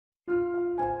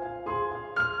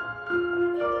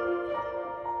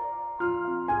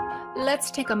Let's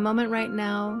take a moment right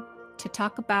now to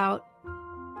talk about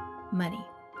money.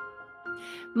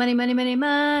 Money, money, money,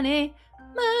 money,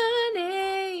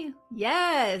 money.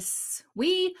 Yes,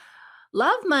 we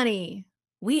love money.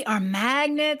 We are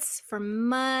magnets for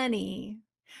money.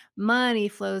 Money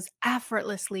flows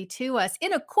effortlessly to us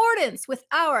in accordance with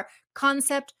our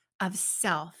concept of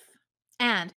self.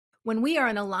 And when we are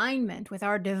in alignment with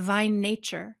our divine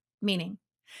nature, meaning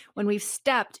when we've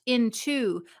stepped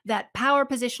into that power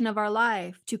position of our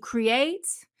life to create,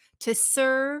 to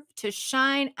serve, to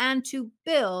shine, and to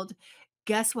build,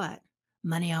 guess what?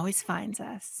 Money always finds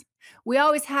us. We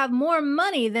always have more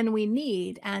money than we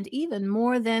need and even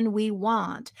more than we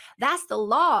want. That's the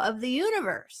law of the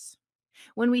universe.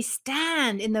 When we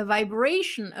stand in the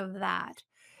vibration of that,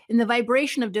 in the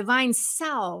vibration of divine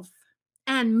self,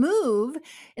 and move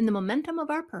in the momentum of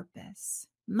our purpose,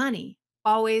 money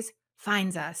always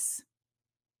finds us.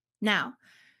 Now,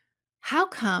 how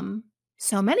come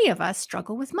so many of us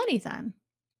struggle with money then?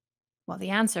 Well, the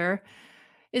answer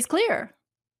is clear.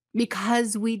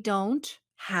 Because we don't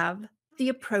have the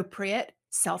appropriate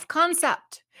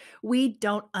self-concept. We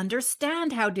don't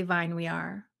understand how divine we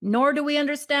are, nor do we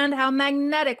understand how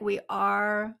magnetic we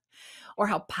are or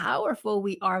how powerful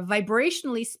we are,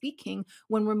 vibrationally speaking,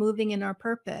 when we're moving in our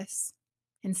purpose.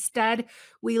 Instead,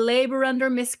 we labor under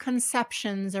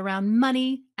misconceptions around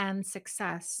money and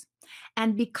success.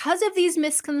 And because of these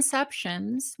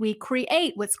misconceptions, we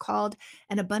create what's called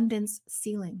an abundance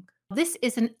ceiling. This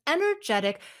is an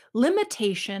energetic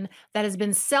limitation that has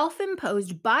been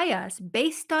self-imposed by us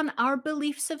based on our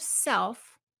beliefs of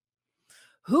self,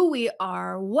 who we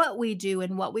are, what we do,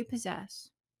 and what we possess.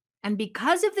 And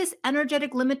because of this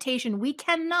energetic limitation, we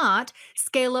cannot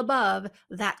scale above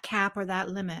that cap or that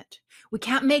limit. We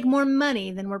can't make more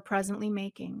money than we're presently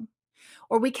making.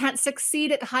 Or we can't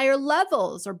succeed at higher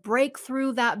levels or break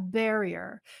through that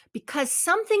barrier because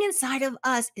something inside of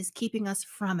us is keeping us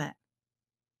from it.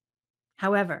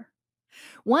 However,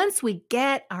 once we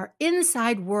get our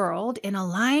inside world in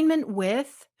alignment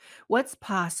with what's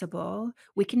possible,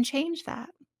 we can change that.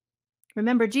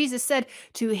 Remember, Jesus said,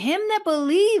 "To him that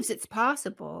believes it's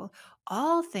possible,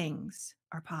 all things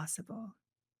are possible."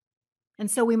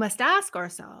 And so we must ask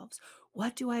ourselves,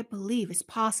 what do I believe is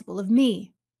possible of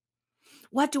me?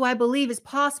 What do I believe is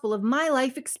possible of my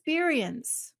life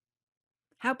experience?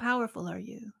 How powerful are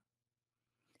you?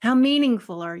 How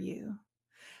meaningful are you?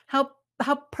 How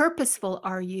purposeful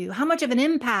are you? How much of an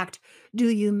impact do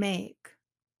you make?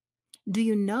 Do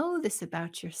you know this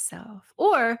about yourself?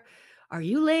 Or are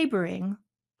you laboring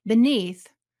beneath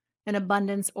an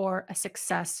abundance or a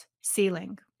success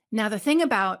ceiling? Now, the thing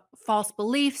about false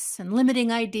beliefs and limiting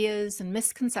ideas and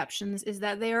misconceptions is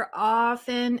that they are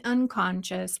often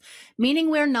unconscious, meaning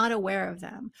we're not aware of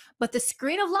them. But the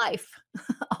screen of life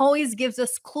always gives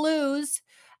us clues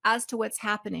as to what's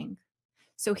happening.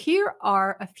 So here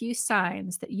are a few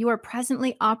signs that you are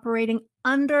presently operating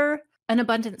under an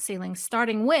abundance ceiling,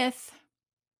 starting with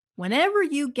whenever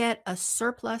you get a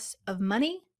surplus of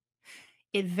money,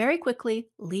 it very quickly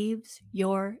leaves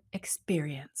your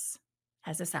experience.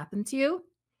 Has this happened to you?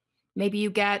 Maybe you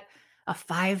get a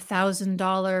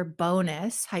 $5,000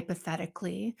 bonus,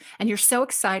 hypothetically, and you're so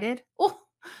excited. Oh,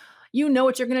 you know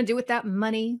what you're going to do with that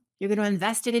money. You're going to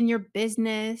invest it in your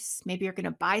business. Maybe you're going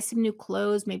to buy some new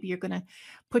clothes. Maybe you're going to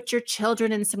put your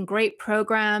children in some great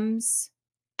programs.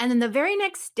 And then the very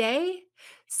next day,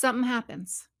 something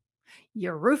happens.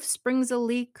 Your roof springs a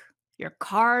leak, your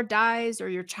car dies, or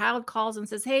your child calls and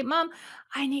says, "Hey, Mom,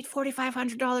 I need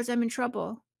 $4,500. I'm in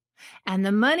trouble." And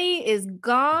the money is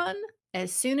gone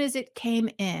as soon as it came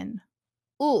in.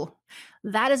 Ooh,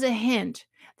 that is a hint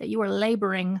that you are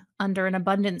laboring under an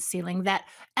abundance ceiling, that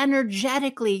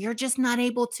energetically you're just not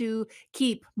able to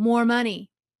keep more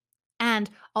money and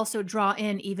also draw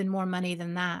in even more money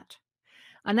than that.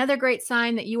 Another great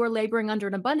sign that you are laboring under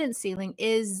an abundance ceiling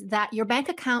is that your bank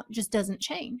account just doesn't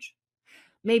change.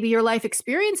 Maybe your life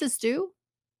experiences do.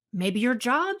 Maybe your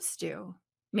jobs do.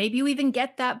 Maybe you even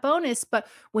get that bonus, but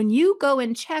when you go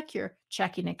and check your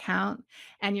checking account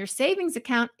and your savings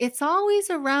account, it's always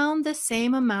around the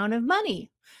same amount of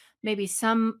money. Maybe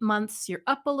some months you're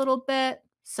up a little bit,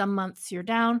 some months you're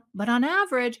down, but on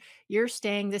average, you're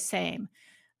staying the same.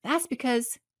 That's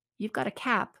because you've got a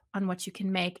cap on what you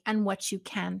can make and what you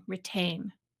can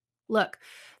retain. Look,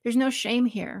 there's no shame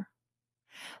here.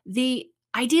 The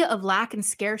idea of lack and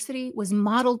scarcity was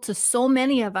modeled to so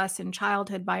many of us in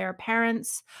childhood by our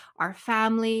parents, our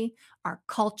family, our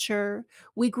culture.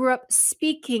 We grew up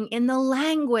speaking in the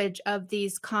language of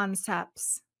these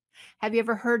concepts. Have you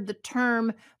ever heard the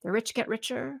term, the rich get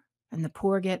richer and the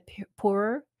poor get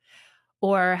poorer?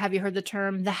 Or have you heard the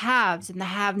term the haves and the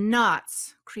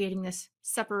have-nots, creating this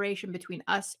separation between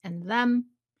us and them?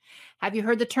 Have you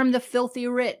heard the term the filthy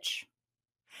rich?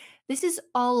 This is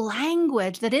all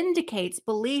language that indicates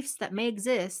beliefs that may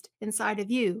exist inside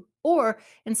of you or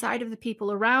inside of the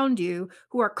people around you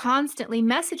who are constantly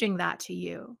messaging that to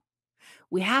you.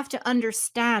 We have to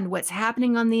understand what's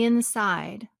happening on the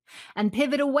inside and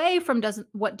pivot away from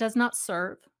what does not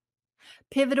serve,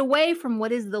 pivot away from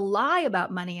what is the lie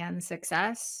about money and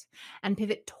success, and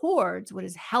pivot towards what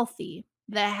is healthy,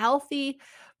 the healthy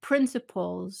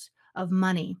principles of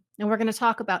money. And we're going to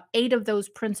talk about 8 of those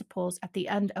principles at the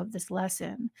end of this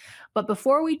lesson. But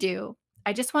before we do,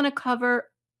 I just want to cover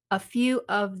a few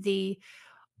of the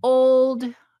old,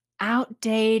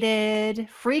 outdated,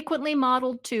 frequently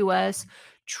modeled to us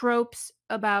tropes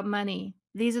about money.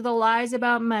 These are the lies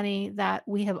about money that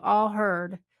we have all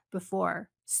heard before,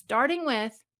 starting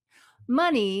with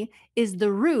money is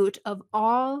the root of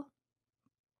all.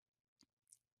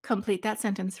 Complete that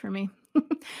sentence for me.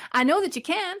 I know that you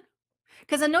can,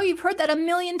 because I know you've heard that a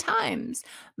million times.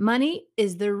 Money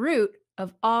is the root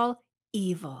of all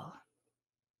evil.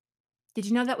 Did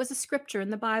you know that was a scripture in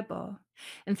the Bible?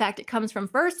 In fact, it comes from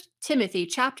 1 Timothy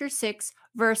chapter 6,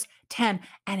 verse 10,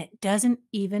 and it doesn't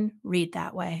even read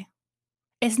that way.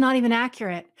 It's not even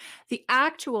accurate. The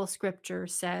actual scripture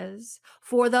says,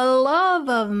 "For the love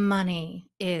of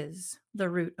money is the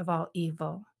root of all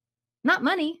evil." Not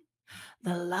money,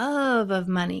 the love of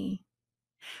money.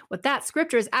 What that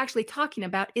scripture is actually talking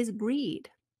about is greed.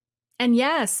 And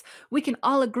yes, we can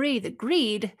all agree that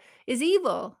greed is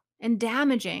evil and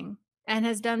damaging and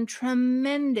has done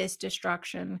tremendous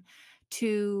destruction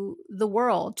to the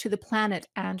world, to the planet,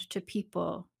 and to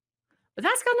people. But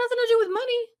that's got nothing to do with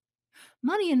money.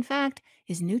 Money, in fact,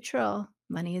 is neutral.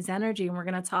 Money is energy, and we're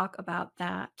going to talk about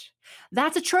that.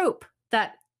 That's a trope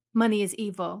that money is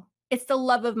evil. It's the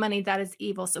love of money that is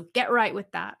evil. So get right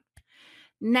with that.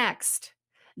 Next,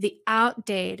 the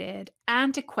outdated,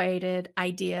 antiquated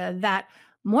idea that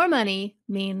more money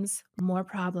means more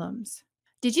problems.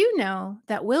 Did you know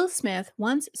that Will Smith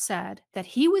once said that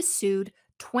he was sued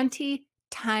 20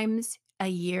 times a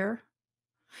year?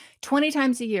 20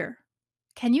 times a year.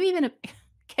 Can you even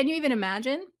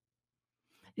imagine?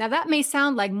 Now, that may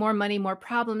sound like more money, more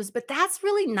problems, but that's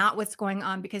really not what's going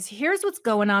on, because here's what's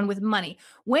going on with money.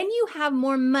 When you have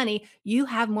more money, you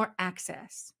have more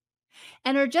access.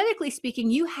 Energetically speaking,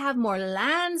 you have more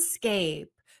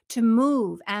landscape to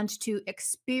move and to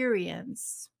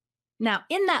experience. Now,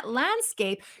 in that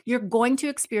landscape, you're going to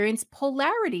experience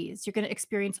polarities. You're going to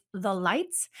experience the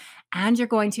lights and you're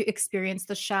going to experience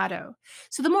the shadow.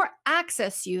 So the more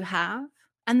access you have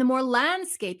and the more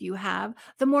landscape you have,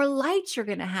 the more light you're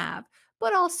going to have,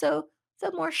 but also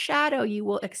the more shadow you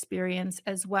will experience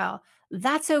as well.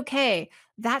 That's okay.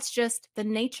 That's just the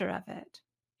nature of it.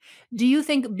 Do you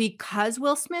think because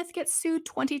Will Smith gets sued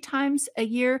 20 times a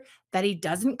year that he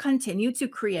doesn't continue to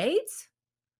create?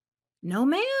 No,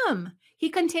 ma'am. He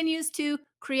continues to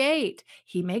create.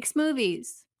 He makes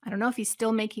movies. I don't know if he's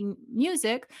still making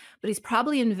music, but he's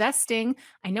probably investing.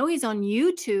 I know he's on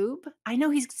YouTube. I know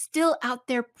he's still out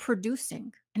there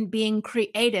producing and being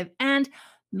creative and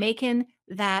making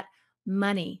that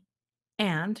money.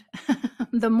 And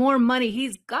the more money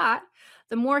he's got,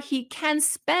 the more he can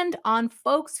spend on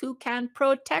folks who can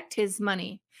protect his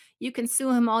money. You can sue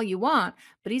him all you want,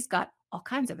 but he's got all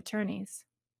kinds of attorneys.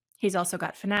 He's also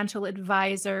got financial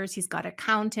advisors. He's got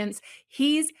accountants.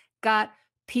 He's got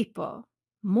people.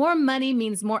 More money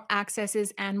means more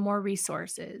accesses and more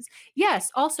resources.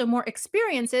 Yes, also more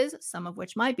experiences, some of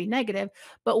which might be negative,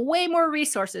 but way more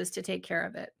resources to take care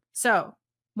of it. So,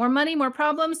 more money, more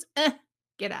problems?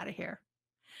 Get out of here.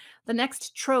 The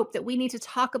next trope that we need to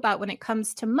talk about when it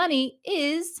comes to money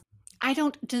is, I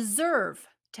don't deserve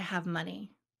to have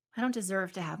money. I don't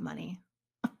deserve to have money.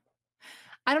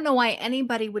 I don't know why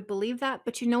anybody would believe that,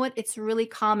 but you know what? It's really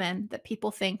common that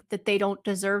people think that they don't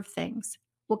deserve things.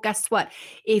 Well, guess what?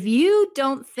 If you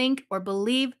don't think or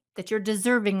believe that you're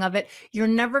deserving of it, you're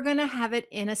never going to have it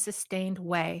in a sustained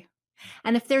way.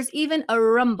 And if there's even a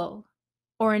rumble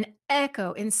or an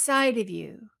echo inside of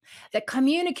you that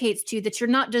communicates to you that you're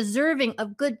not deserving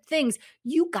of good things,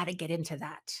 you got to get into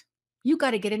that. You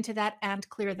got to get into that and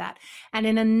clear that. And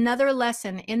in another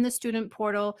lesson in the student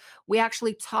portal, we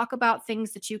actually talk about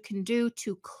things that you can do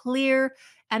to clear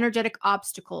energetic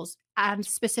obstacles and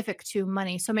specific to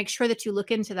money. So make sure that you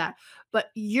look into that. But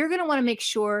you're going to want to make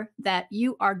sure that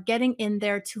you are getting in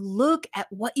there to look at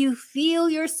what you feel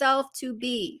yourself to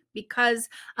be. Because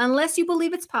unless you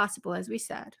believe it's possible, as we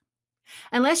said,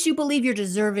 unless you believe you're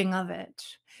deserving of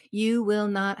it, you will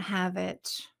not have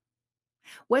it.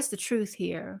 What's the truth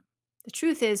here? The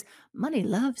truth is, money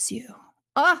loves you.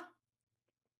 Ah,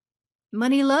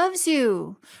 money loves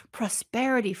you.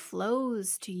 Prosperity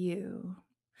flows to you.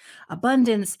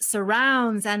 Abundance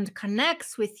surrounds and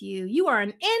connects with you. You are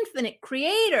an infinite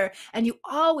creator and you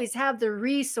always have the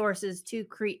resources to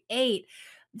create.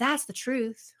 That's the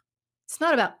truth. It's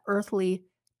not about earthly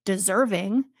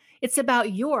deserving. It's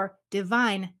about your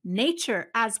divine nature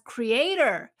as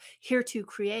creator, here to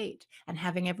create and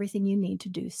having everything you need to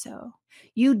do so.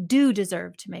 You do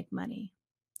deserve to make money.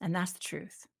 And that's the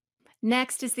truth.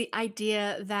 Next is the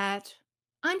idea that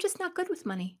I'm just not good with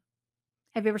money.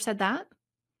 Have you ever said that?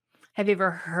 Have you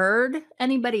ever heard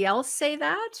anybody else say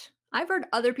that? I've heard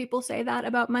other people say that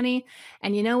about money.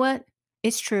 And you know what?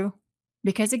 It's true.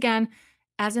 Because again,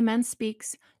 as a man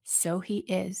speaks, so he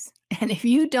is. And if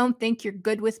you don't think you're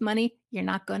good with money, you're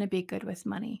not going to be good with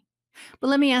money. But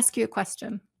let me ask you a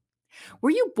question. Were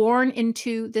you born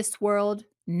into this world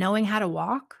knowing how to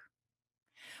walk?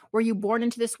 Were you born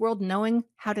into this world knowing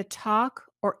how to talk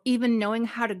or even knowing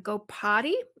how to go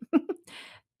potty?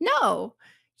 No,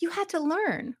 you had to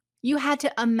learn. You had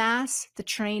to amass the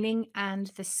training and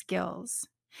the skills.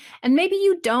 And maybe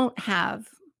you don't have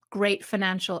great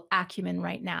financial acumen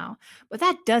right now, but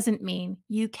that doesn't mean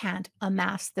you can't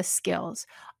amass the skills.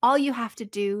 All you have to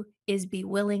do is be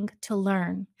willing to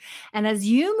learn. And as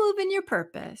you move in your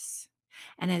purpose,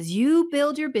 and as you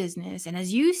build your business, and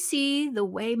as you see the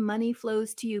way money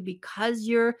flows to you because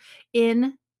you're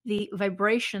in the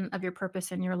vibration of your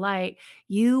purpose and your light,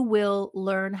 you will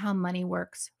learn how money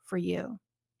works for you.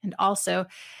 And also,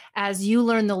 as you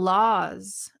learn the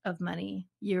laws of money,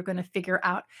 you're going to figure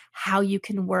out how you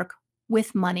can work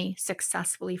with money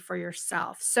successfully for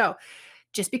yourself. So,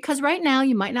 just because right now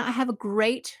you might not have a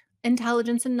great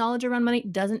intelligence and knowledge around money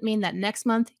doesn't mean that next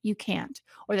month you can't,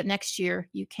 or that next year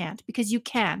you can't, because you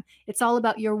can. It's all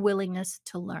about your willingness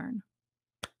to learn.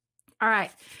 All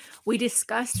right, we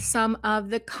discussed some of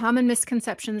the common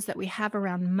misconceptions that we have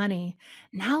around money.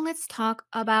 Now let's talk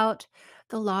about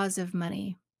the laws of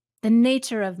money, the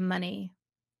nature of money,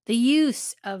 the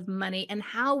use of money, and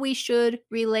how we should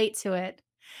relate to it.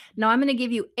 Now, I'm going to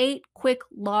give you 8 quick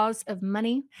laws of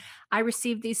money. I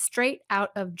received these straight out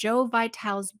of Joe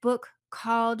Vitale's book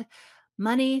called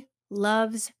Money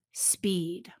Loves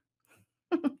Speed.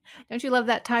 Don't you love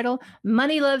that title?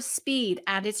 Money loves speed,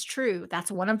 and it's true.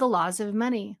 That's one of the laws of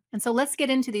money. And so let's get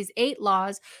into these 8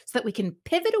 laws so that we can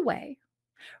pivot away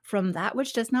from that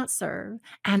which does not serve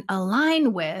and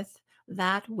align with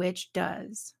that which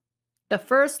does. The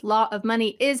first law of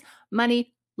money is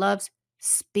money loves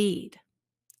speed.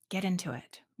 Get into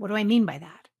it. What do I mean by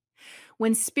that?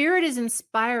 When spirit is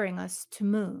inspiring us to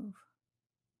move,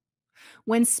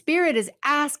 when spirit is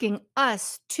asking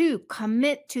us to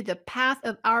commit to the path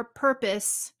of our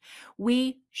purpose,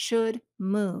 we should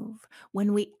move.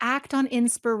 When we act on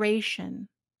inspiration,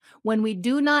 when we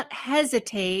do not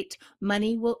hesitate,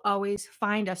 money will always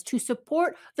find us to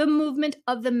support the movement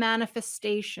of the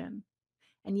manifestation.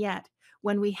 And yet,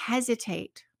 when we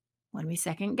hesitate, when we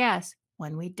second guess,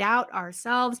 when we doubt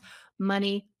ourselves,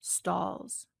 money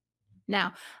stalls.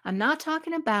 Now, I'm not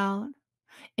talking about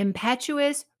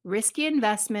impetuous, risky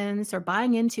investments or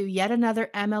buying into yet another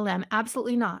MLM.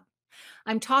 Absolutely not.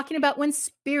 I'm talking about when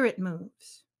spirit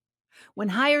moves, when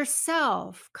higher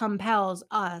self compels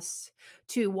us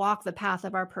to walk the path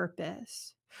of our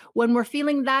purpose. When we're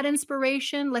feeling that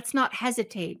inspiration, let's not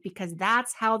hesitate, because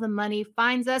that's how the money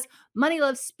finds us. Money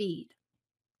loves speed.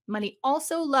 Money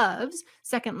also loves,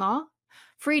 second law,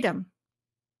 freedom.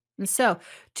 And so,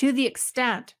 to the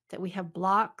extent that we have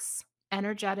blocks,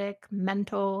 energetic,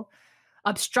 mental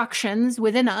obstructions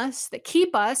within us that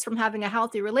keep us from having a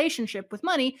healthy relationship with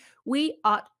money, we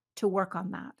ought to work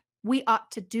on that. We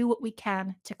ought to do what we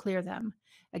can to clear them.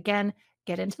 Again,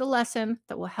 get into the lesson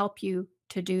that will help you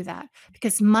to do that,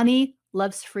 because money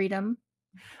loves freedom.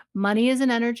 Money is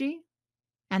an energy,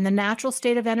 and the natural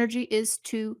state of energy is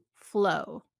to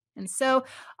flow. And so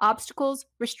obstacles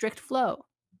restrict flow.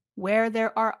 Where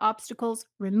there are obstacles,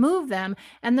 remove them,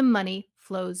 and the money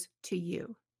flows to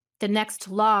you. The next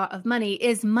law of money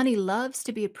is money loves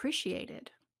to be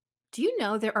appreciated. Do you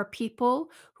know there are people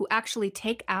who actually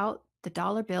take out the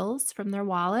dollar bills from their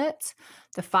wallets,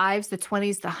 the fives, the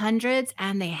 20s, the hundreds,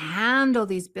 and they handle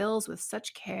these bills with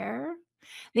such care?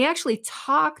 They actually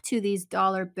talk to these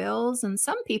dollar bills, and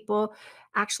some people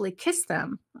actually kiss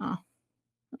them. Oh,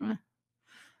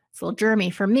 it's a little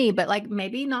germy for me, but like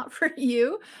maybe not for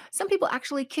you. Some people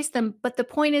actually kiss them. But the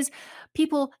point is,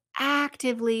 people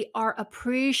actively are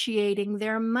appreciating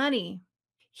their money.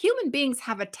 Human beings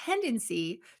have a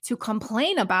tendency to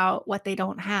complain about what they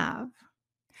don't have.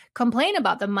 complain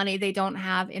about the money they don't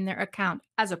have in their account,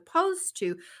 as opposed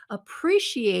to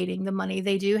appreciating the money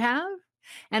they do have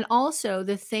and also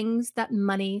the things that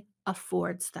money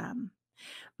affords them.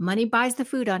 Money buys the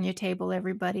food on your table,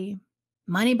 everybody.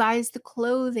 Money buys the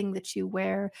clothing that you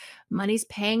wear. Money's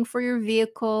paying for your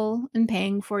vehicle and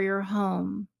paying for your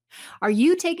home. Are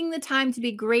you taking the time to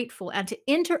be grateful and to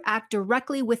interact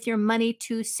directly with your money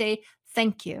to say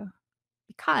thank you?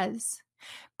 Because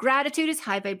gratitude is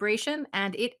high vibration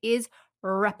and it is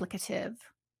replicative,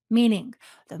 meaning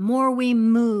the more we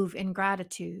move in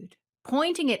gratitude,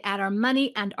 pointing it at our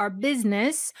money and our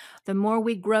business, the more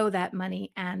we grow that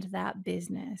money and that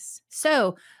business.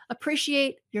 So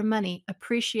appreciate your money,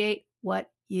 appreciate what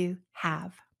you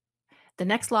have. The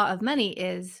next law of money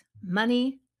is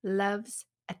money loves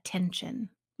attention.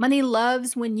 Money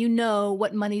loves when you know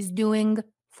what money's doing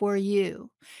for you,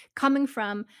 coming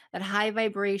from that high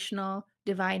vibrational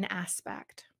divine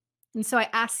aspect. And so I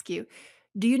ask you,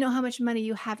 do you know how much money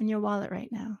you have in your wallet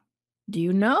right now? Do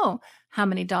you know how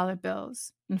many dollar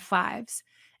bills and fives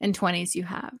and 20s you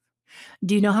have?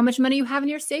 Do you know how much money you have in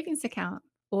your savings account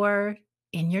or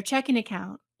in your checking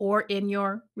account or in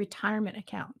your retirement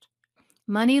account?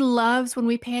 Money loves when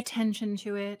we pay attention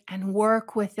to it and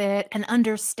work with it and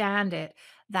understand it.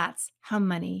 That's how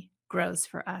money grows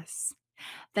for us.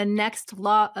 The next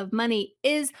law of money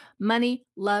is money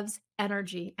loves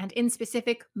energy. And in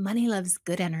specific, money loves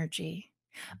good energy.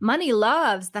 Money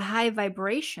loves the high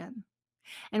vibration.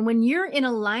 And when you're in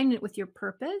alignment with your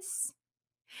purpose,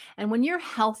 and when you're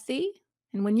healthy,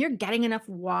 and when you're getting enough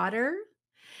water,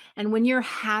 and when you're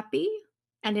happy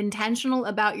and intentional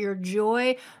about your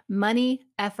joy, money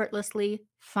effortlessly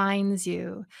finds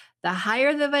you. The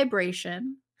higher the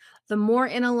vibration, the more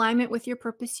in alignment with your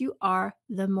purpose you are,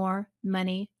 the more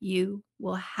money you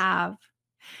will have.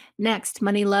 Next,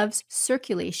 money loves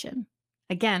circulation.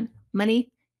 Again, money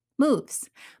moves,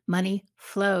 money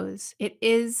flows. It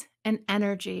is an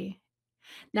energy.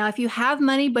 Now, if you have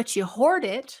money but you hoard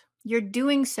it, you're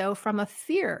doing so from a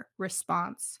fear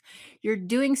response. You're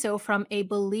doing so from a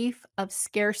belief of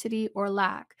scarcity or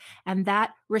lack, and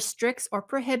that restricts or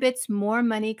prohibits more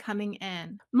money coming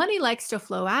in. Money likes to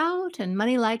flow out and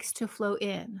money likes to flow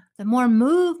in. The more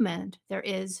movement there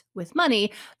is with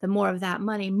money, the more of that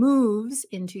money moves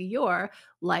into your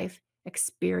life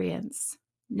experience.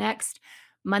 Next,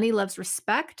 money loves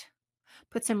respect.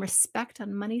 Put some respect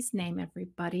on money's name,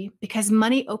 everybody, because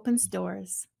money opens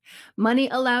doors. Money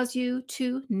allows you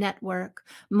to network.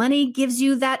 Money gives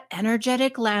you that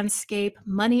energetic landscape.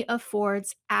 Money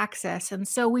affords access. And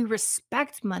so we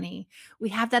respect money. We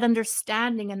have that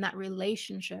understanding and that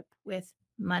relationship with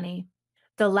money.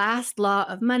 The last law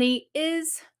of money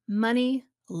is money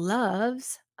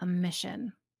loves a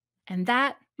mission. And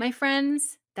that, my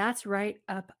friends, that's right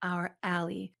up our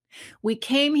alley. We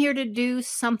came here to do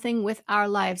something with our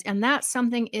lives, and that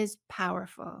something is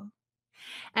powerful.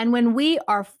 And when we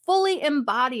are fully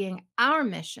embodying our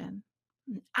mission,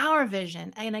 our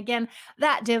vision, and again,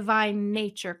 that divine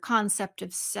nature concept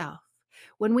of self,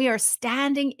 when we are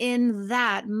standing in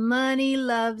that, money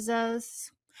loves us.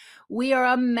 We are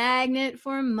a magnet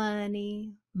for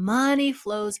money. Money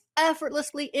flows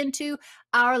effortlessly into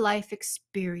our life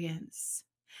experience.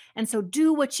 And so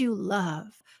do what you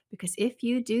love, because if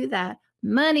you do that,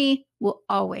 money will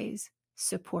always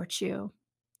support you.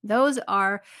 Those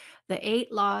are the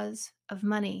 8 laws of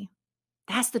money.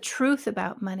 That's the truth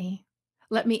about money.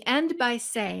 Let me end by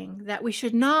saying that we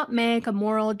should not make a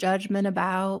moral judgment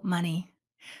about money.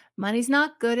 Money's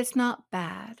not good, it's not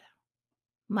bad.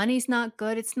 Money's not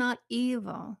good, it's not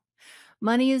evil.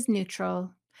 Money is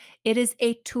neutral. It is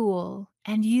a tool,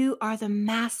 and you are the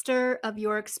master of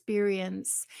your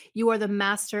experience. You are the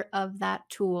master of that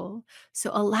tool. So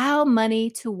allow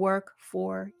money to work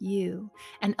for you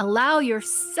and allow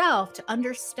yourself to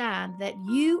understand that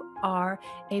you are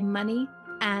a money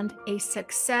and a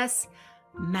success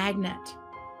magnet.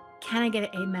 Can I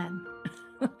get an amen?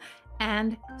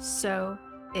 And so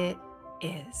it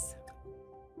is.